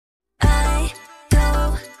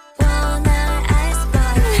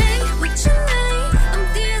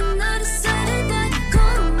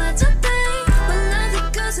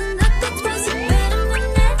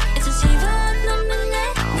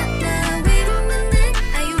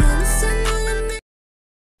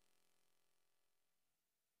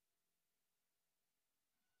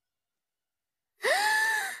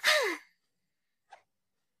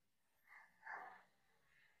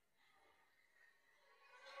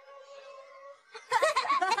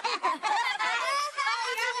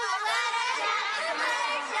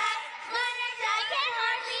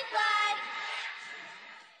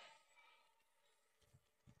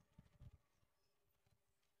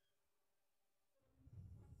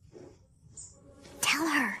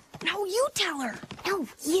tell her. No,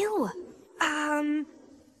 you.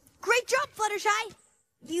 Great job, Fluttershy.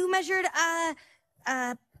 You measured,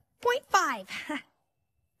 0.5.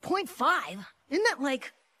 0.5? Isn't that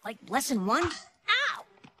like lesson 1? Ow!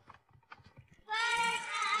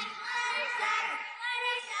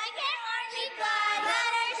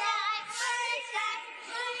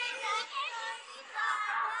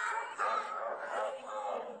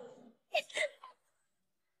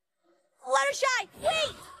 Fluttershy,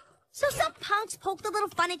 wait! So some punks poked a little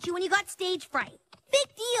fun at you when you got stage fright.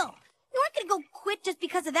 Big deal. You aren't gonna go quit just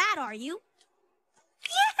because of that, are you?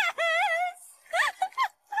 Yes!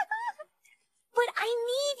 But I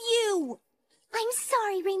need you! I'm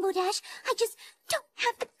sorry, Rainbow Dash. I just don't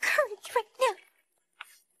have the courage right now.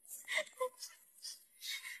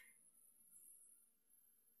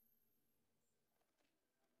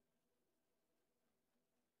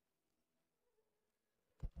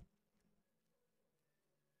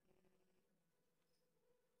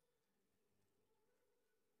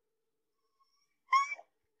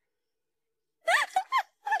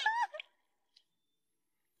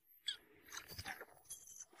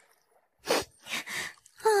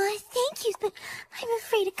 Aw, thank you, but I'm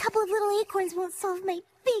afraid a couple of little acorns won't solve my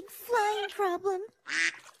big flying problem.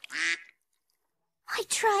 I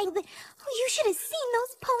tried, but you should have seen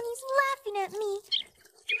those ponies laughing at me.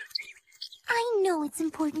 I know it's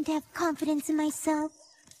important to have confidence in myself.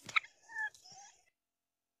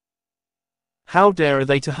 How dare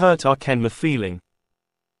they to hurt our Kenma feeling?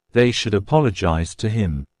 They should apologize to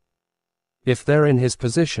him. If they're in his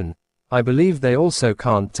position, I believe they also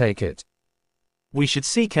can't take it. We should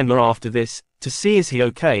see Kenma after this, to see is he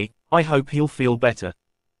okay. I hope he'll feel better.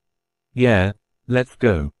 Yeah, let's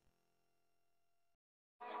go.